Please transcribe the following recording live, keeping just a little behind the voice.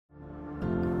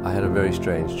I had a very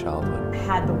strange childhood.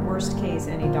 Had the worst case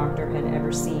any doctor had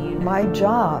ever seen. My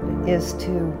job is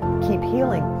to keep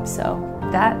healing. So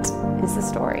that is the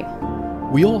story.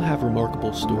 We all have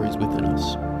remarkable stories within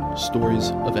us.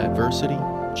 Stories of adversity,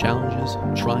 challenges,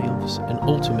 triumphs, and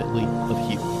ultimately of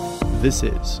healing. This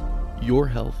is Your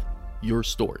Health, Your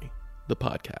Story, the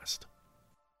podcast.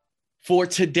 For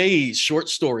today's short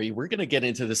story, we're going to get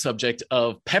into the subject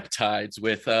of peptides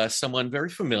with someone very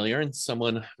familiar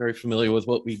with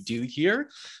what we do here.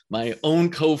 My own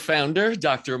co-founder,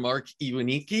 Dr. Mark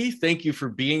Iwanicki. Thank you for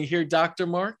being here, Dr.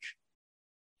 Mark.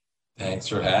 Thanks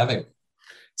for having me.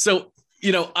 So,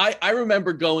 I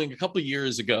remember going a couple of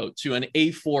years ago to an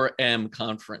A4M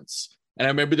conference. And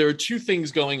I remember there were two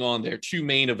things going on there, two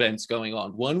main events going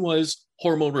on. One was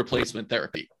hormone replacement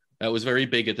therapy. That was very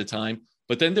big at the time.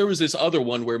 But then there was this other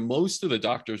one where most of the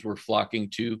doctors were flocking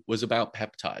to was about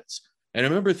peptides. And I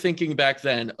remember thinking back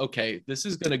then, okay, this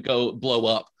is going to go blow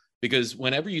up because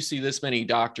whenever you see this many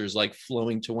doctors like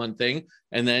flowing to one thing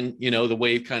and then, the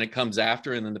wave kind of comes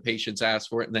after and then the patients ask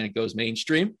for it and then it goes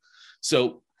mainstream.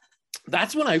 So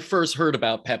that's when I first heard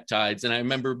about peptides. And I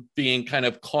remember being kind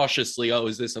of cautiously,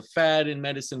 is this a fad in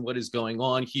medicine? What is going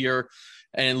on here?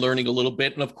 And learning a little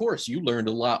bit. And of course, you learned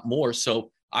a lot more.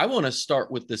 So I want to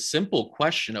start with the simple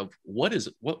question of what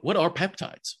are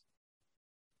peptides?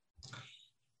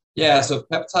 Yeah, so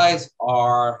peptides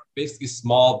are basically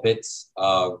small bits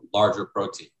of larger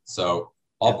protein. So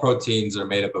all proteins are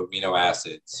made up of amino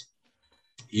acids.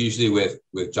 Usually with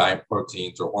giant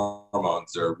proteins or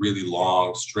hormones, they're really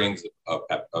long strings of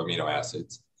amino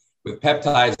acids. With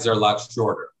peptides, they're a lot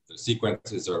shorter. The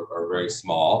sequences are very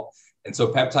small. And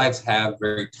so peptides have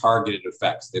very targeted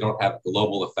effects. They don't have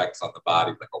global effects on the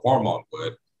body like a hormone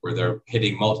would, where they're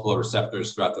hitting multiple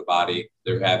receptors throughout the body.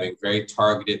 They're having very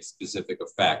targeted, specific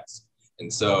effects.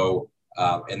 And so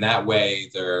in that way,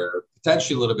 they're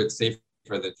potentially a little bit safer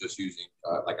than just using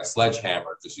like a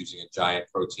sledgehammer, just using a giant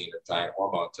protein or giant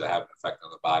hormone to have an effect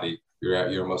on the body.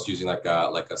 You're almost using like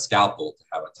a scalpel to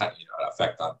have an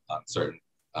effect on certain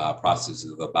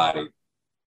processes of the body.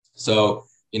 So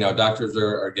doctors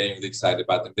are getting really excited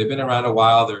about them. They've been around a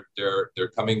while. They're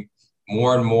coming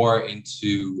more and more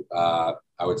into, I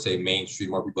would say,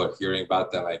 mainstream. More people are hearing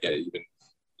about them. I get it,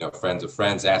 even friends of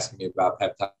friends asking me about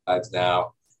peptides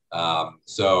now.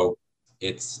 So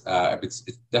it's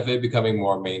definitely becoming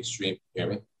more mainstream. You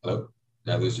hear me? Hello?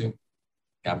 Did I lose you?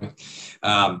 Got me.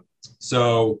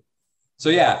 So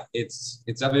yeah, it's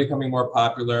definitely becoming more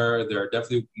popular. There are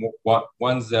definitely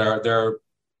ones that are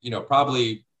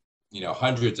probably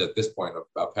hundreds at this point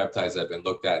of peptides that have been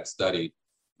looked at and studied.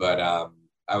 But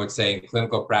I would say in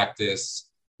clinical practice,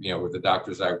 with the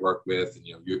doctors I work with, and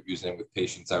using them with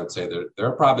patients, I would say there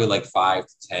are probably like 5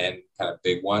 to 10 kind of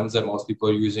big ones that most people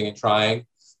are using and trying.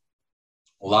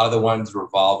 A lot of the ones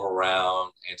revolve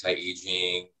around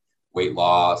anti-aging, weight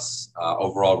loss,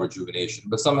 overall rejuvenation,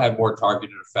 but some have more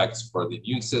targeted effects for the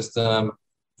immune system,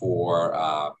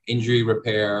 for injury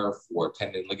repair, for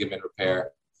tendon ligament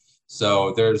repair.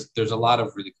 So there's a lot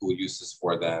of really cool uses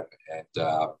for them. And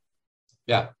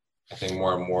I think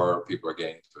more and more people are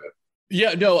getting into it.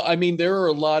 Yeah, no, I mean, there are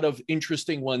a lot of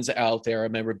interesting ones out there. I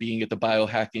remember being at the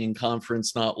biohacking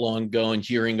conference not long ago and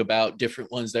hearing about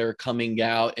different ones that are coming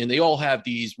out. And they all have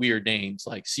these weird names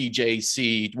like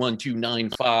CJC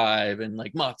 1295 and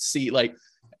like MOTS-C,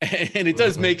 and it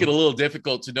does make it a little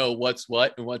difficult to know what's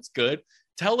what and what's good.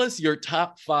 Tell us your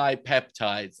top 5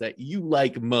 peptides that you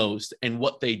like most and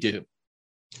what they do.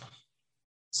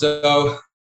 So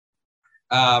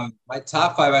my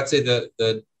top 5, I'd say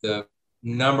the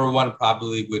number one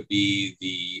probably would be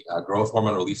the growth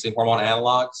hormone releasing hormone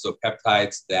analog. So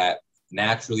peptides that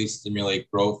naturally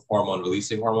stimulate growth hormone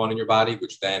releasing hormone in your body,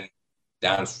 which then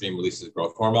downstream releases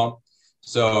growth hormone.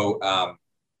 So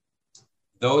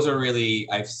those are really,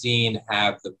 I've seen,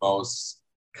 have the most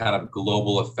kind of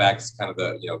global effects, kind of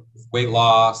with weight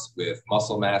loss, with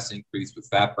muscle mass increase, with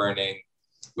fat burning,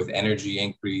 with energy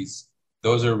increase.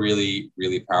 Those are really,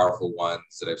 really powerful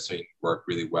ones that I've seen work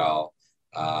really well.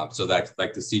 So that,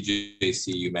 like the CJC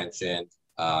you mentioned,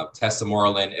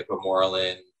 tesamorelin,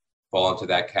 ipamorelin fall into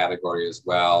that category as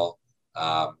well.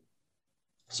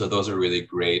 So those are really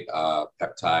great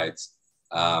peptides.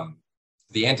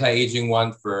 The anti-aging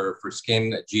one for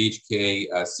skin, GHK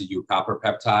Cu copper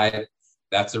peptide,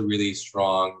 that's a really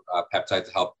strong peptide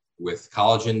to help with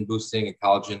collagen boosting and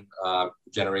collagen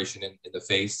generation in the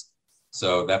face.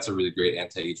 So that's a really great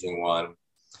anti-aging one.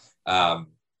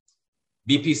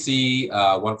 BPC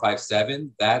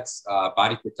 157, that's a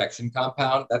body protection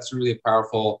compound. That's a really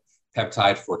powerful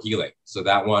peptide for healing. So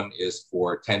that one is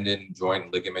for tendon,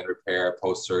 joint, ligament repair,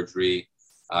 post-surgery.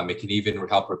 It can even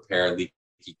help repair leaky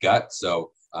leaky gut.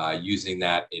 So using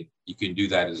that, you can do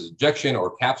that as injection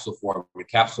or capsule form. In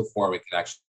capsule form, it can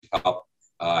actually help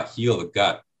heal the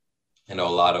gut. I know a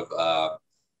lot of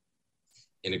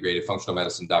integrated functional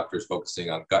medicine doctors focusing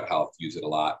on gut health use it a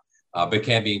lot, but it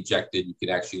can be injected. You can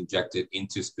actually inject it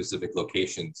into specific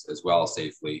locations as well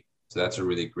safely. So that's a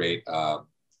really great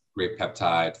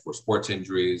peptide for sports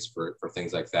injuries, for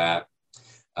things like that.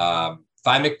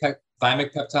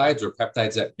 Thymic peptides, or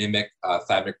peptides that mimic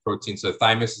thymic protein. So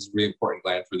thymus is a really important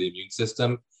gland for the immune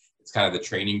system. It's kind of the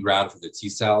training ground for the T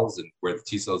cells, and where the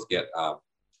T cells get, a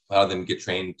lot of them get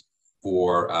trained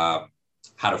for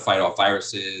how to fight off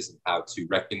viruses and how to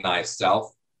recognize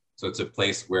self. So it's a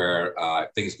place where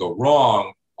if things go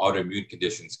wrong, autoimmune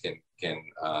conditions can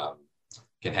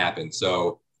happen.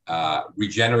 So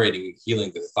regenerating and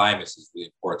healing the thymus is really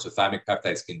important. So thymic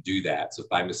peptides can do that. So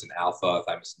thymosin alpha,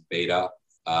 thymosin beta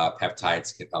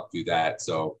peptides can help do that.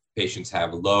 So patients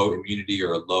have low immunity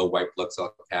or low white blood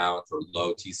cell count or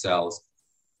low T cells,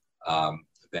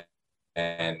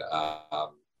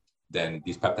 then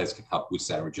these peptides can help boost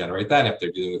that and regenerate that. And if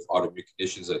they're dealing with autoimmune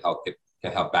conditions, it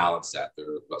can help balance that. There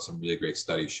are some really great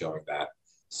studies showing that.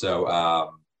 So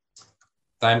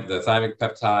the thymic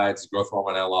peptides, growth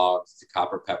hormone analogs, the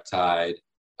copper peptide,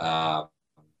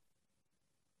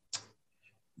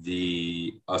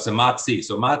 so MOTS-c.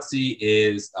 So MOTS-c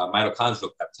is a mitochondrial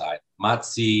peptide.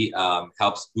 MOTS-c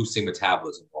helps boosting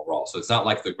metabolism overall. So it's not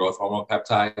like the growth hormone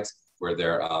peptides where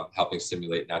they're helping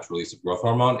stimulate natural release of growth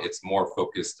hormone. It's more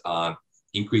focused on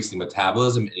increasing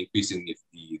metabolism and increasing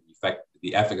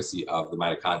the efficacy of the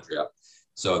mitochondria.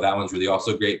 So that one's really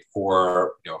also great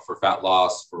for fat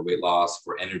loss, for weight loss,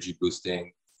 for energy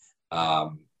boosting.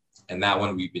 And that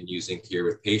one we've been using here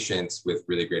with patients with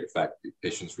really great effect.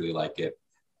 Patients really like it.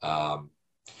 So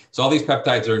all these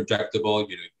peptides are injectable.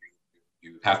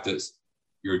 You have to,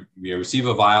 you receive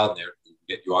a vial and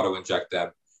you auto inject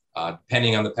them,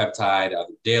 depending on the peptide, either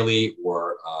daily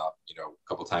or, a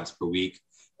couple times per week.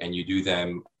 And you do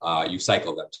them, you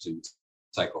cycle them. So you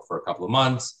cycle for a couple of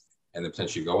months and then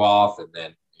potentially go off and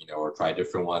then, or try a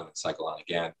different one and cycle on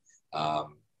again.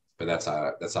 But that's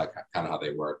kind of how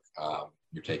they work.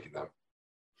 You're taking them.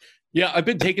 Yeah, I've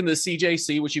been taking the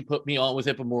CJC, which you put me on with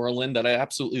Ipamorelin, that I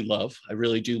absolutely love. I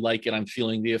really do like it. I'm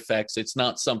feeling the effects. It's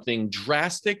not something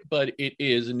drastic, but it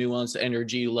is a nuanced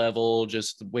energy level,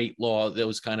 just weight loss,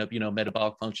 those kind of,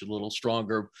 metabolic function a little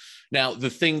stronger. Now, the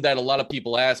thing that a lot of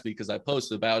people ask me, because I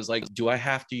posted about, is like, do I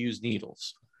have to use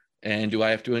needles? And do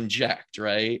I have to inject,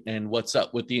 right? And what's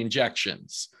up with the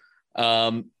injections?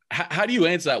 How do you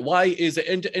answer that? Why is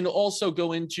it? And also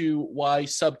go into why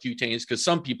subcutaneous, because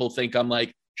some people think I'm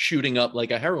like shooting up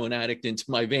like a heroin addict into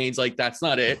my veins. Like, that's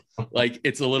not it. Like,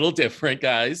 it's a little different,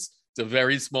 guys. It's a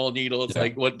very small needle. It's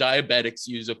like what diabetics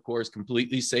use, of course,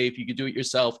 completely safe. You could do it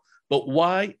yourself. But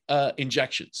why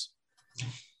injections?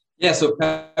 Yeah, so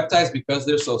peptides, because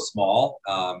they're so small,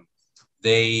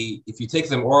 if you take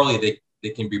them orally, they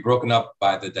can be broken up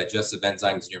by the digestive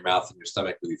enzymes in your mouth and your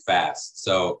stomach really fast.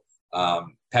 So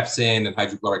pepsin and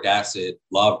hydrochloric acid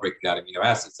love breaking down amino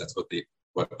acids. That's what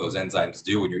those enzymes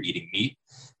do when you're eating meat.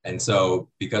 And so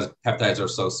because peptides are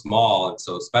so small and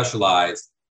so specialized,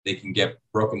 they can get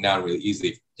broken down really easily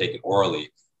if taken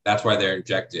orally. That's why they're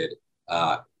injected.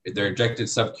 They're injected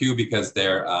sub-Q because they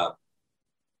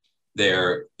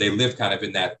live kind of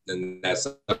in that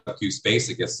sub-Q space.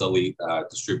 It gets slowly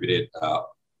distributed to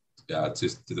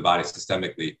the body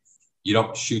systemically. You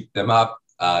don't shoot them up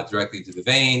directly to the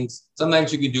veins.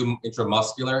 Sometimes you can do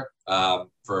intramuscular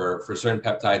for certain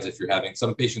peptides. If you're having,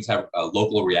 some patients have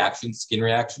local reactions, skin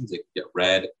reactions. They can get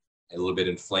red and a little bit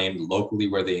inflamed locally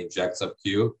where they inject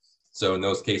sub-Q. So in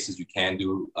those cases, you can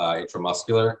do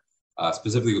intramuscular.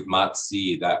 Specifically with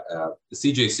MOTS-c, that the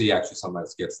CJC actually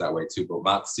sometimes gets that way too, but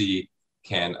MOTS-c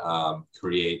can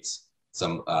create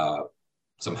some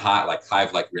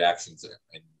hive-like reactions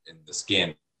in the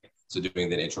skin. So doing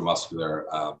that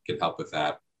intramuscular can help with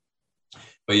that.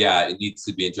 But yeah, it needs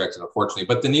to be injected, unfortunately.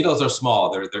 But the needles are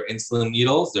small. They're insulin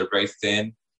needles. They're very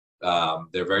thin.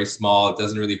 They're very small. It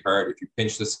doesn't really hurt. If you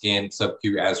pinch the skin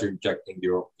sub-Q as you're injecting,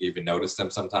 you don't even notice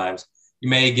them sometimes. You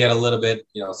may get a little bit,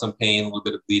 some pain, a little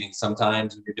bit of bleeding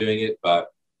sometimes when you're doing it, but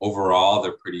overall,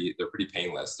 they're pretty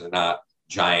painless. They're not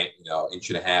giant,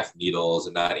 1.5-inch needles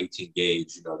and not 18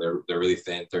 gauge. They're really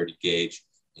thin, 30 gauge.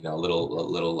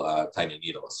 Little tiny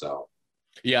needles. So,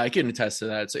 yeah, I can attest to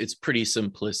that. It's pretty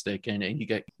simplistic, and you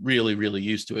get really, really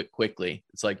used to it quickly.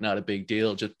 It's like not a big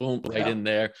deal. Just boom, right in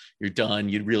there. You're done.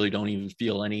 You really don't even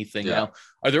feel anything. Yeah. Now,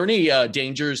 are there any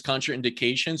dangers,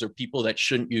 contraindications, or people that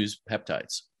shouldn't use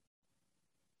peptides?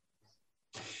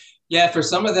 Yeah, for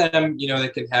some of them, they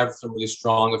can have some really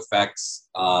strong effects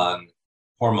on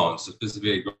hormones, so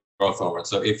specifically growth hormone.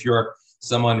 So if you're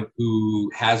someone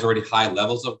who has already high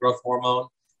levels of growth hormone,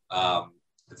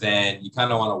 then you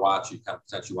kind of want to watch, you kind of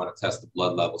potentially want to test the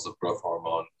blood levels of growth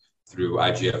hormone through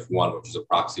IGF-1, which is a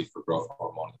proxy for growth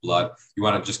hormone in blood. You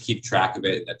want to just keep track of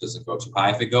it, and that doesn't go too high.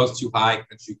 If it goes too high,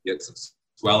 you get some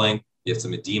swelling, you get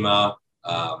some edema.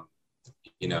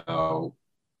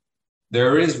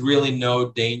 There is really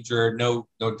no danger, no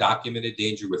documented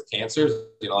danger with cancers.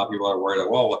 A lot of people are worried,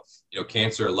 well,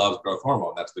 cancer loves growth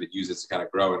hormone. That's what it uses to kind of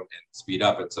grow and speed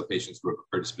up. And some patients who are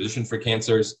predispositioned for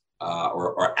cancers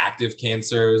or active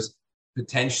cancers,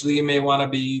 potentially you may want to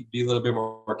be a little bit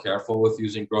more careful with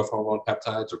using growth hormone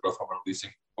peptides or growth hormone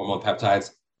releasing hormone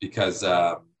peptides, because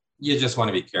you just want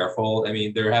to be careful. I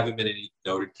mean, there haven't been any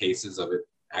noted cases of it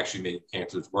actually making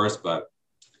cancers worse, but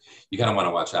you kind of want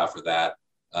to watch out for that.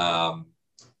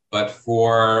 But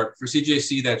for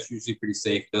CGAC, that's usually pretty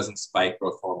safe. It doesn't spike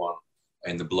growth hormone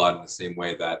in the blood in the same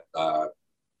way that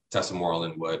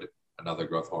tesamorelin would, another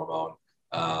growth hormone.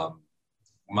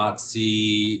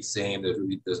 MOTS-c, same.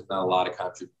 There's not a lot of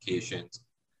contraindications.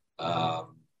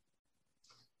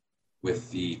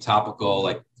 With the topical,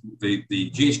 like the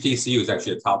GHKC was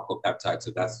actually a topical peptide,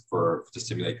 so that's to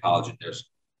stimulate collagen.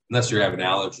 Unless you have an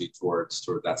allergy towards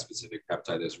that specific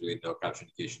peptide, there's really no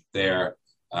contraindication there.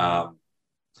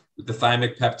 With the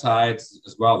thymic peptides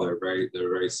as well, they're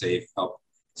very safe, help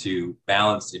to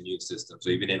balance the immune system. So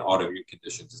even in autoimmune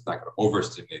conditions, it's not going to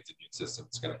overstimulate the immune system.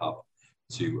 It's going to help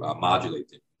to modulate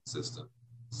the immune system.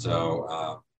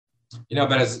 So,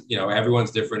 but as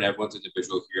everyone's different, everyone's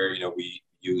individual here. We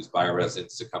use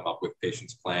bioresonance to come up with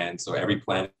patients' plans. So every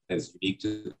plan is unique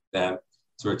to them.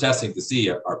 So we're testing to see,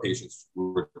 are patients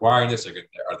who are requiring this, are they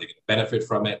going to benefit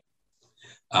from it?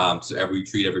 So we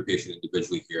treat every patient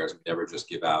individually here, as we never just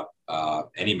give out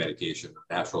any medication,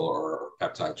 natural or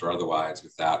peptides or otherwise,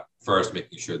 without first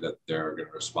making sure that they're going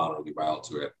to respond really well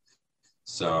to it.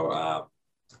 So,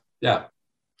 yeah.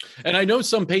 And I know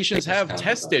some patients have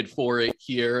tested for it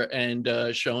here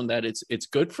and shown that it's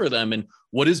good for them. And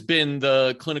what has been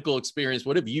the clinical experience?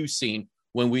 What have you seen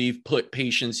when we've put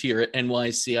patients here at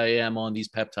NYCIM on these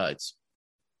peptides?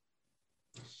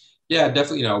 Yeah,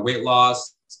 definitely. Weight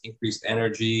loss, increased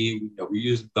energy. We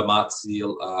use the MOTS-c a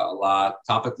lot.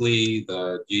 Topically,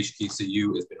 the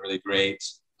GHKCU has been really great.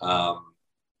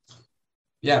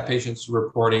 Patients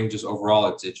reporting just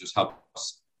overall, it just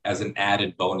helps as an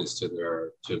added bonus to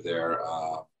their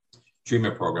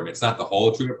treatment program. It's not the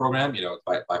whole treatment program,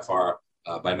 by far,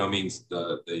 by no means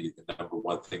the number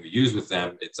one thing we use with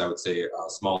them. It's, I would say, a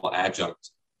small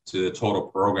adjunct to the total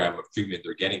program of treatment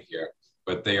they're getting here,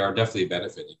 but they are definitely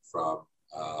benefiting from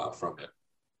it.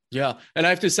 Yeah. And I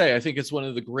have to say, I think it's one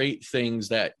of the great things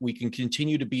that we can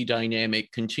continue to be dynamic,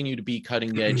 continue to be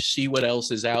cutting edge, see what else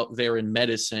is out there in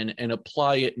medicine, and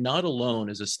apply it not alone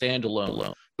as a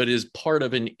standalone, but as part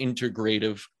of an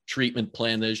integrative treatment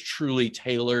plan that is truly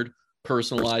tailored,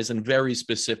 personalized, and very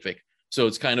specific. So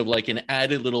it's kind of like an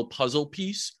added little puzzle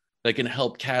piece that can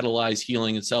help catalyze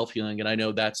healing and self-healing. And I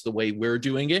know that's the way we're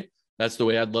doing it. That's the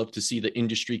way I'd love to see the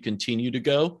industry continue to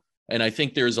go. And I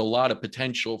think there's a lot of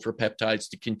potential for peptides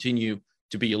to continue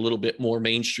to be a little bit more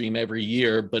mainstream every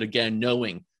year. But again,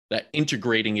 knowing that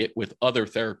integrating it with other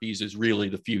therapies is really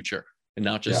the future and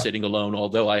not just sitting alone.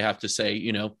 Although I have to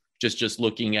say, just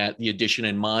looking at the addition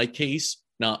in my case,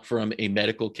 not from a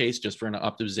medical case, just for an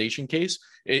optimization case,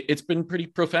 it's been pretty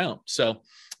profound. So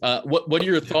what are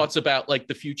your thoughts about like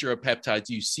the future of peptides?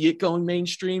 Do you see it going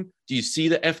mainstream? Do you see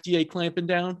the FDA clamping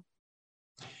down?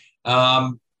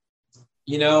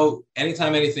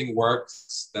 Anytime anything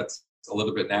works, that's a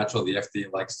little bit natural. The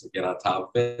FDA likes to get on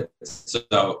top of it.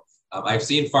 So I've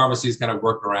seen pharmacies kind of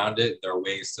work around it. There are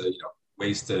ways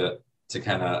to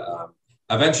kind of,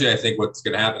 eventually I think what's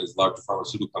going to happen is larger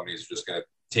pharmaceutical companies are just going to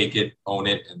take it, own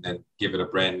it, and then give it a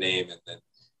brand name,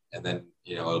 and then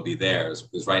it'll be theirs.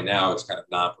 Because right now it's kind of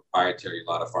non-proprietary. A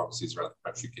lot of pharmacies around the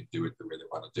country can do it the way they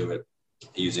want to do it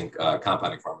using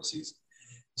compounding pharmacies.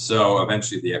 So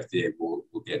eventually the FDA will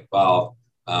get involved.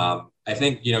 I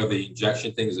think, the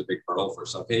injection thing is a big hurdle for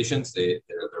some patients. They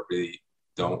really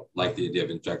don't like the idea of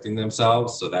injecting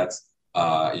themselves. So that's,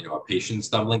 a patient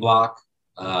stumbling block.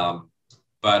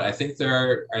 But I think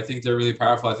they're really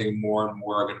powerful. I think more and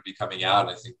more are going to be coming out.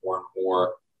 And I think more and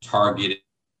more targeted,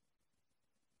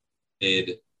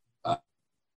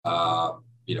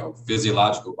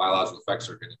 physiological, biological effects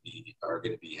are going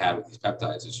to be had with these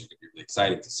peptides. It's just going to be really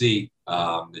exciting to see.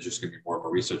 There's just going to be more and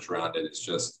more research around it. It's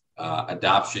just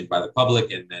adoption by the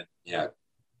public, and then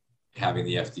having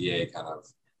the FDA kind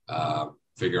of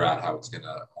figure out how it's going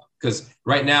to. Because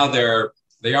right now they are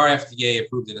FDA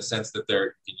approved in a sense that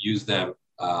you can use them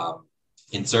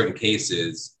in certain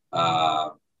cases,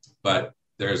 but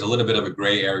there's a little bit of a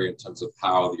gray area in terms of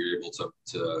how you're able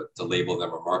to label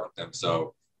them or market them.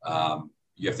 So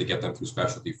you have to get them through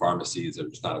specialty pharmacies that are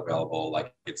just not available,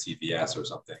 like at CVS or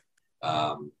something.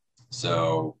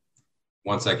 So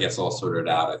once that gets all sorted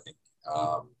out, I think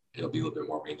it'll be a little bit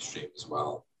more mainstream as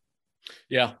well.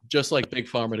 Yeah, just like Big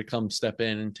Pharma to come step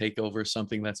in and take over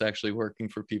something that's actually working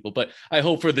for people. But I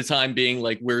hope for the time being,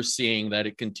 like we're seeing that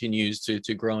it continues to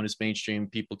grow in its mainstream.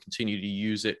 People continue to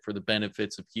use it for the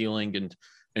benefits of healing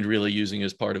and really using it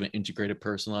as part of an integrated,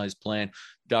 personalized plan.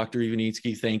 Dr.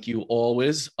 Ivanitsky, thank you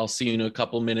always. I'll see you in a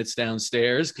couple minutes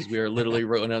downstairs because we are literally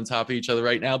right on top of each other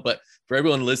right now. But for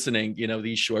everyone listening,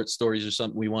 these short stories are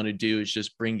something we want to do is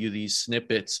just bring you these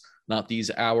snippets, not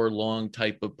these hour-long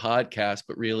type of podcasts,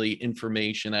 but really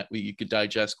information that you could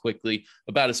digest quickly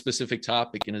about a specific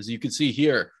topic. And as you can see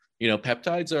here,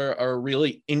 peptides are a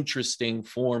really interesting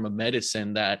form of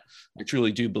medicine that I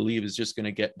truly do believe is just going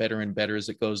to get better and better as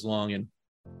it goes along. And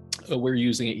we're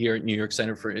using it here at New York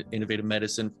Center for Innovative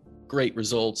Medicine. Great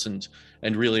results and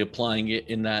really applying it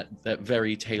in that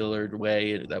very tailored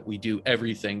way that we do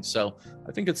everything. So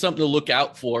I think it's something to look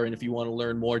out for. And if you want to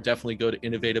learn more, definitely go to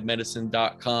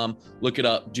innovativemedicine.com, look it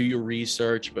up, do your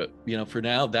research. But, for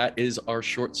now, that is our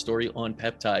short story on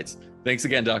peptides. Thanks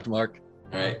again, Dr. Mark.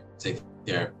 All right. Take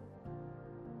care.